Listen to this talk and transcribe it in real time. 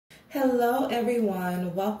Hello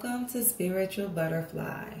everyone, welcome to Spiritual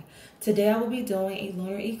Butterfly. Today I will be doing a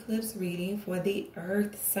lunar eclipse reading for the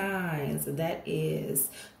earth signs, that is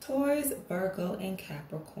Taurus, Virgo, and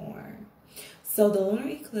Capricorn. So the lunar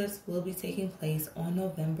eclipse will be taking place on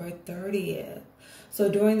November 30th. So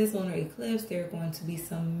during this lunar eclipse, there are going to be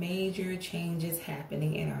some major changes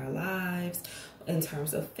happening in our lives in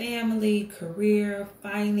terms of family, career,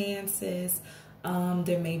 finances.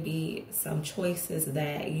 There may be some choices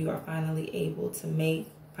that you are finally able to make,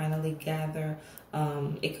 finally gather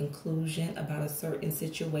a conclusion about a certain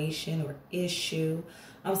situation or issue.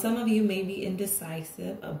 Some of you may be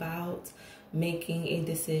indecisive about making a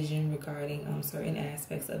decision regarding certain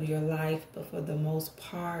aspects of your life, but for the most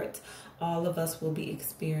part, all of us will be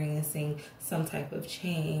experiencing some type of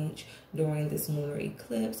change during this lunar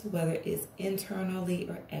eclipse, whether it's internally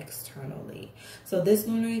or externally. So this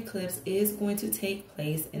lunar eclipse is going to take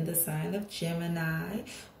place in the sign of Gemini,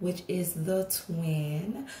 which is the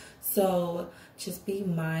twin. So just be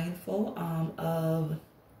mindful of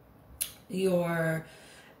your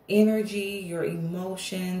energy, your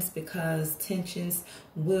emotions, because tensions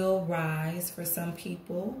will rise for some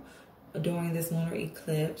people during this lunar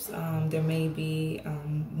eclipse. There may be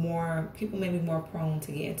people may be more prone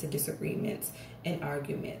to get into disagreements and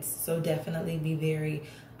arguments. So definitely be very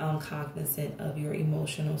cognizant of your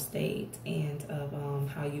emotional state and of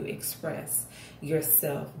how you express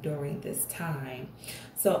yourself during this time.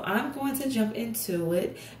 So I'm going to jump into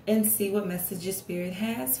it and see what messages Spirit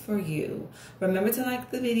has for you. Remember to like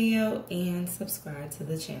the video and subscribe to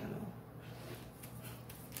the channel.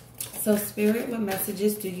 So Spirit, what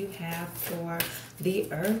messages do you have for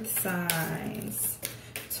the earth signs?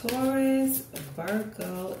 Taurus,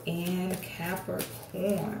 Virgo, and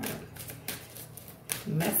Capricorn.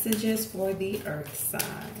 Messages for the earth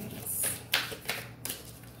signs.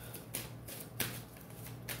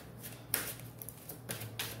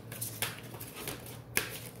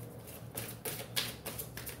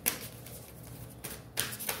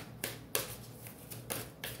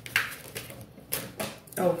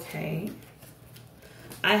 Okay,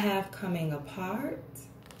 I have coming apart.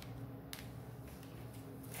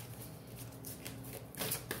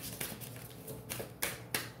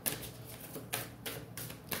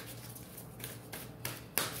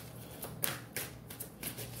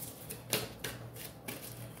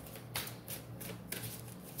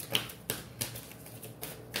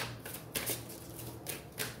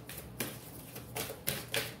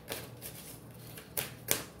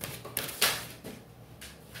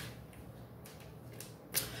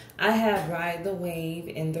 I have ride the wave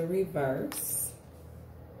in the reverse.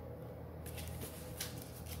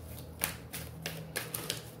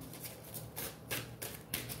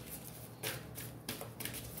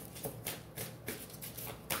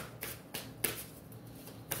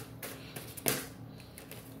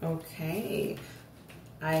 Okay.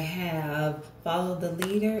 I have follow the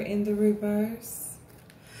leader in the reverse.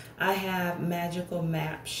 I have magical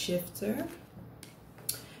map shifter.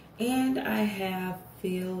 And I have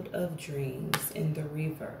Field of Dreams in the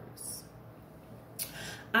reverse.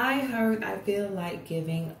 I feel like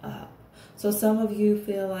giving up. So some of you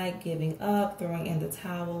feel like giving up, throwing in the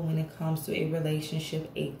towel when it comes to a relationship,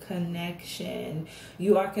 a connection.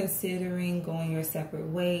 You are considering going your separate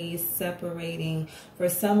ways, separating. For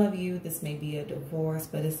some of you, this may be a divorce,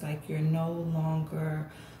 but it's like you're no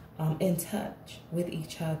longer in touch with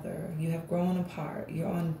each other. You have grown apart. You're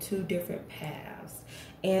on two different paths.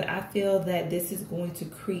 And I feel that this is going to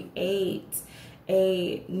create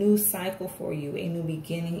a new cycle for you, a new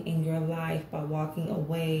beginning in your life by walking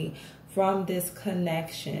away from this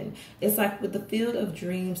connection. It's like with the Field of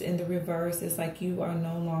Dreams in the reverse, it's like you are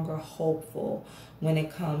no longer hopeful when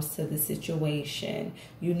it comes to the situation.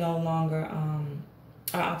 You no longer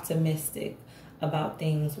are optimistic about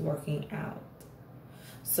things working out.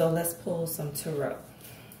 So let's pull some tarot.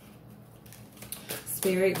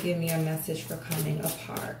 Spirit, give me a message for coming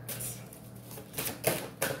apart.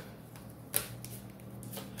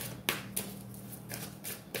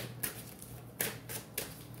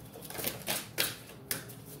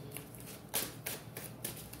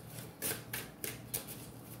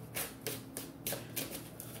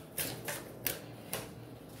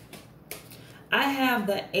 I have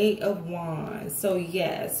the Eight of Wands. So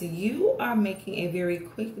yes, you are making a very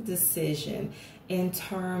quick decision in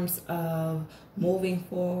terms of moving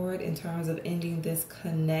forward, in terms of ending this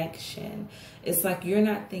connection. It's like you're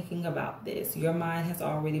not thinking about this. Your mind has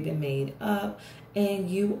already been made up and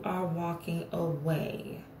you are walking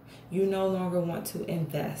away. You no longer want to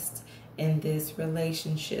invest in this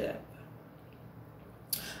relationship.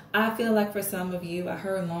 I feel like for some of you, I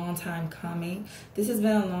heard long time coming. This has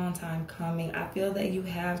been a long time coming. I feel that you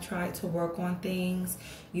have tried to work on things.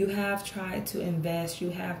 You have tried to invest. You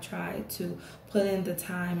have tried to put in the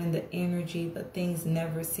time and the energy, but things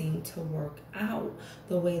never seem to work out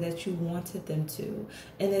the way that you wanted them to.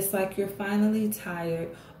 And it's like you're finally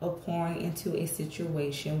tired of pouring into a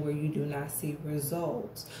situation where you do not see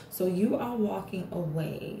results. So you are walking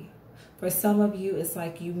away. For some of you, it's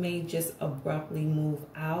like you may just abruptly move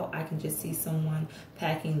out. I can just see someone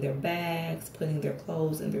packing their bags, putting their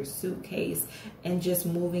clothes in their suitcase, and just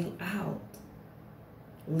moving out,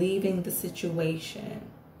 leaving the situation.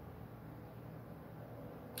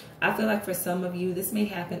 I feel like for some of you, this may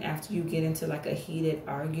happen after you get into like a heated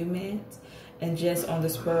argument, and just on the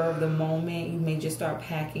spur of the moment, you may just start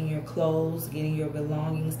packing your clothes, getting your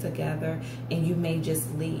belongings together, and you may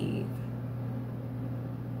just leave.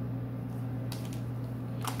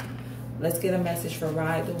 Let's get a message for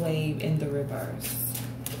Ride the Wave in the reverse.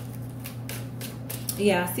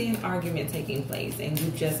 Yeah, I see an argument taking place and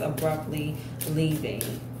you just abruptly leaving.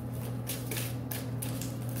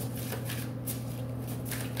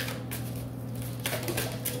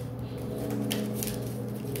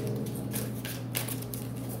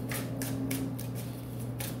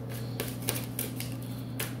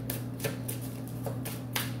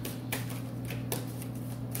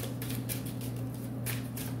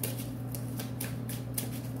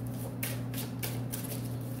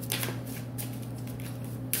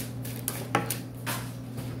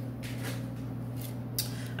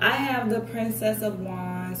 I have the Princess of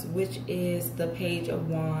Wands, which is the Page of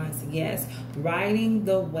Wands. Yes, riding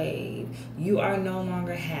the wave. You are no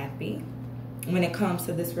longer happy when it comes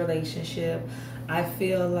to this relationship. I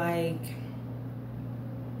feel like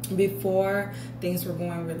before things were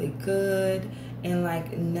going really good, and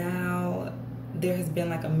like now there has been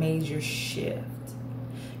like a major shift.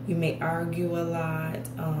 You may argue a lot.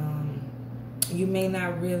 You may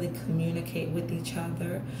not really communicate with each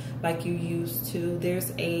other like you used to.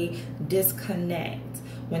 There's a disconnect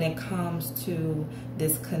when it comes to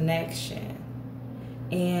this connection.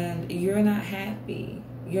 And you're not happy.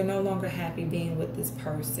 You're no longer happy being with this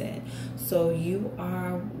person. So you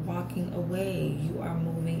are walking away. You are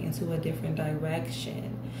moving into a different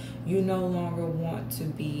direction. You no longer want to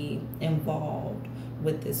be involved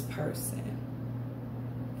with this person.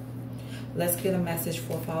 Let's get a message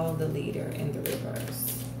for Follow the Leader in the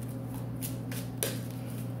reverse.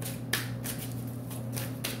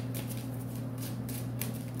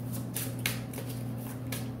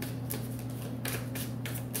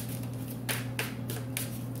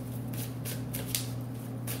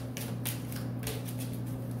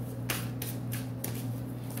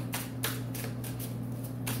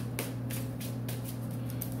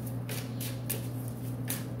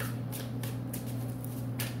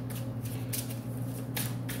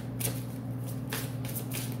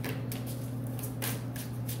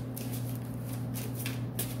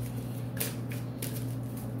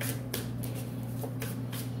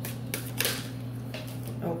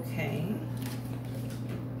 Okay.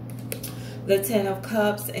 The Ten of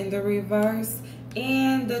Cups in the reverse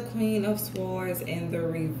and the Queen of Swords in the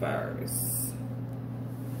reverse.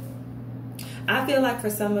 I feel like for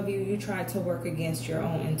some of you, you try to work against your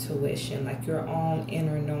own intuition, like your own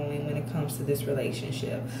inner knowing when it comes to this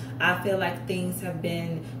relationship. I feel like things have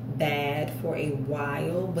been bad for a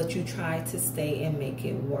while, but you tried to stay and make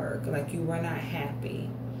it work. Like you were not happy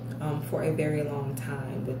for a very long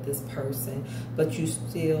time with this person, but you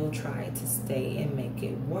still tried to stay and make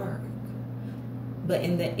it work. But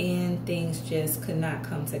in the end, things just could not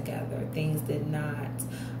come together. Things did not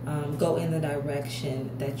go in the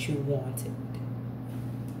direction that you wanted.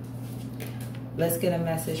 Let's get a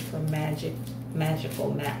message for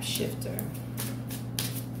Magical Map Shifter.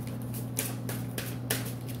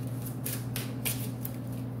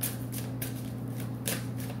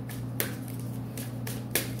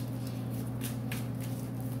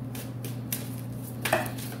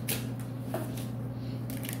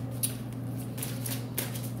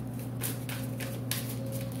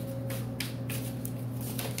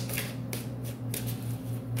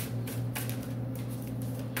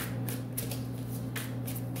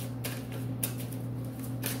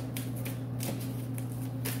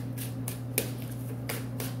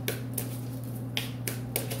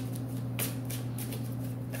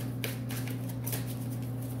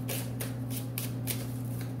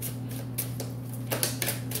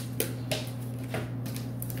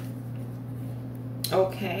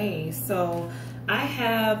 Okay, so I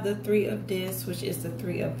have the Three of Discs, which is the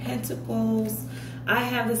Three of Pentacles. I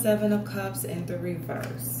have the Seven of Cups in the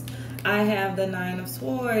reverse. I have the Nine of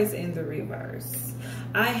Swords in the reverse.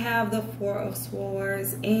 I have the Four of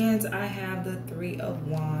Swords and I have the Three of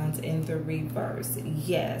Wands in the reverse.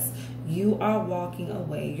 Yes, you are walking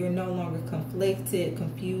away. You're no longer conflicted,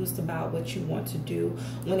 confused about what you want to do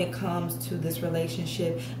when it comes to this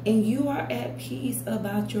relationship. And you are at peace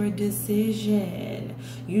about your decision.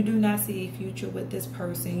 You do not see a future with this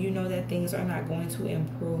person. You know that things are not going to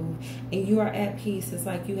improve. And you are at peace. It's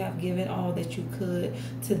like you have given all that you could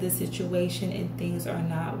to the situation and things are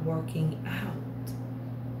not working out.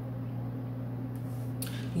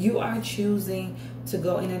 You are choosing to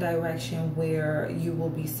go in a direction where you will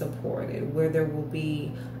be supported, where there will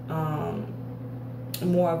be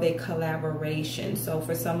more of a collaboration. So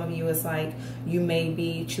for some of you, it's like you may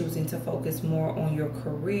be choosing to focus more on your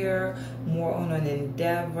career, more on an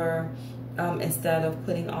endeavor, instead of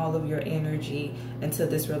putting all of your energy into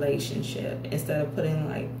this relationship, instead of putting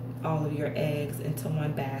like all of your eggs into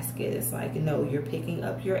one basket. It's like, no, you're picking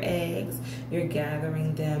up your eggs, you're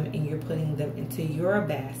gathering them, and you're putting them into your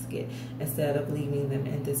basket instead of leaving them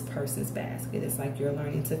in this person's basket. It's like you're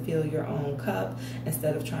learning to fill your own cup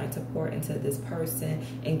instead of trying to pour into this person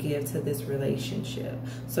and give to this relationship.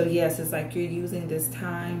 So yes, it's like you're using this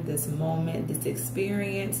time, this moment, this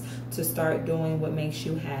experience to start doing what makes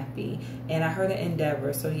you happy. And I heard an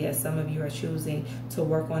endeavor. So yes, some of you are choosing to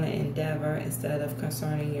work on an endeavor instead of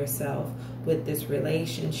concerning yourself with this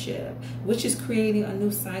relationship, which is creating a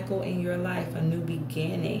new cycle in your life, a new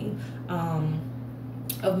beginning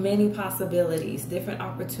of many possibilities, different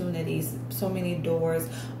opportunities. So many doors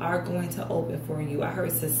are going to open for you. I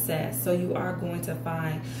heard success. So you are going to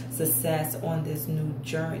find success on this new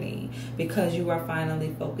journey because you are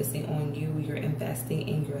finally focusing on you. You're investing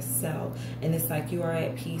in yourself. And it's like you are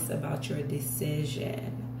at peace about your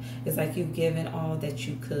decision. It's like you've given all that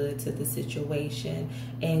you could to the situation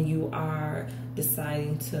and you are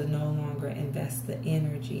deciding to no longer invest the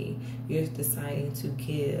energy. You're deciding to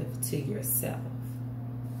give to yourself.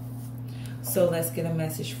 So let's get a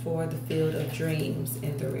message for the Field of Dreams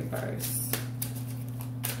in the reverse.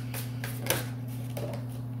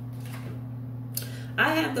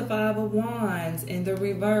 I have the Five of Wands in the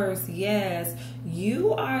reverse. Yes,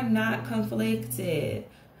 you are not conflicted.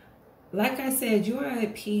 Like I said, you are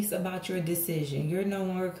at peace about your decision. You're no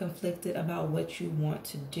longer conflicted about what you want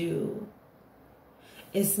to do.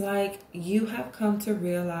 It's like you have come to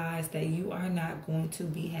realize that you are not going to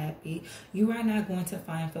be happy. You are not going to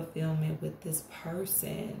find fulfillment with this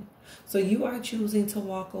person. So you are choosing to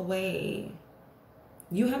walk away.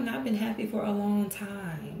 You have not been happy for a long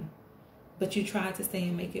time. But you tried to stay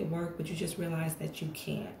and make it work, but you just realized that you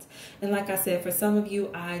can't. And like I said, for some of you,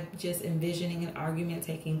 I just envisioning an argument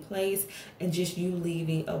taking place and just you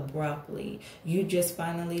leaving abruptly. You just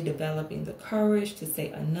finally developing the courage to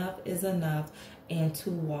say enough is enough and to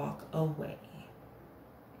walk away.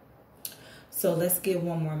 So let's get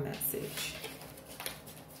one more message.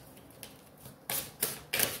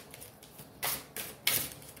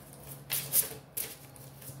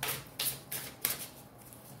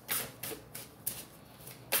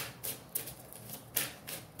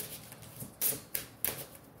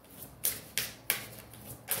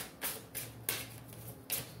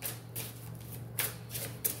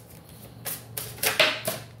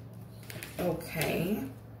 Okay.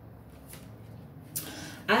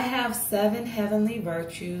 I have 7 heavenly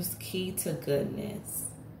virtues, key to goodness.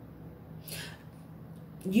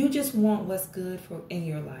 You just want what's good for in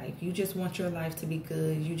your life. You just want your life to be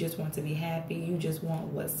good. You just want to be happy. You just want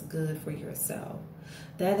what's good for yourself.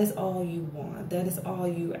 That is all you want. That is all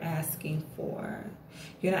you're asking for.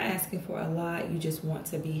 You're not asking for a lot. You just want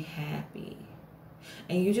to be happy.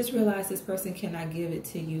 And you just realize this person cannot give it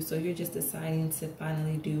to you. So you're just deciding to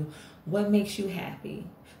finally do what makes you happy.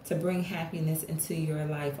 To bring happiness into your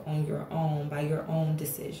life on your own, by your own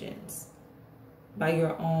decisions, by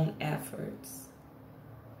your own efforts.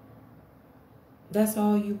 That's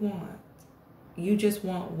all you want. You just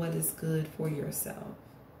want what is good for yourself.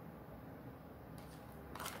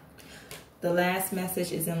 The last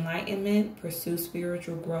message is enlightenment, pursue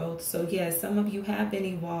spiritual growth. So yes, some of you have been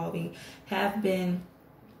evolving, have been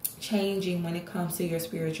changing when it comes to your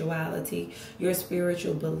spirituality, your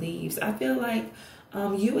spiritual beliefs. I feel like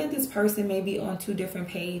you and this person may be on 2 different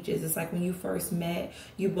pages. It's like when you first met,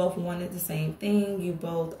 you both wanted the same thing. You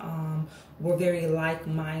both were very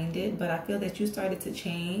like-minded, but I feel that you started to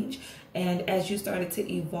change. And as you started to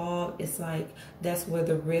evolve, it's like that's where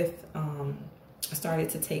the rift started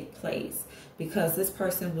to take place, because this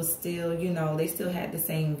person was still, you know, they still had the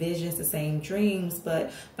same visions, the same dreams,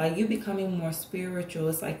 but by you becoming more spiritual,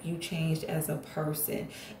 it's like you changed as a person,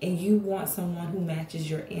 and you want someone who matches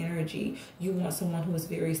your energy. You want someone who is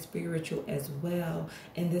very spiritual as well,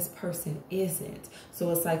 and this person isn't.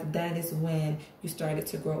 So it's like that is when you started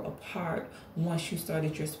to grow apart, once you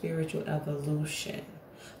started your spiritual evolution.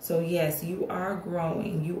 So yes, you are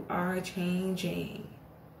growing, you are changing.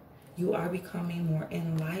 You are becoming more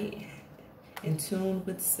enlightened, in tune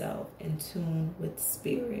with self, in tune with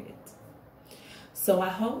spirit. So I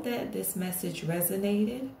hope that this message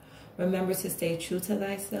resonated. Remember to stay true to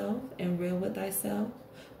thyself and real with thyself.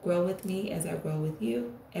 Grow with me as I grow with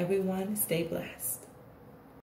you. Everyone, stay blessed.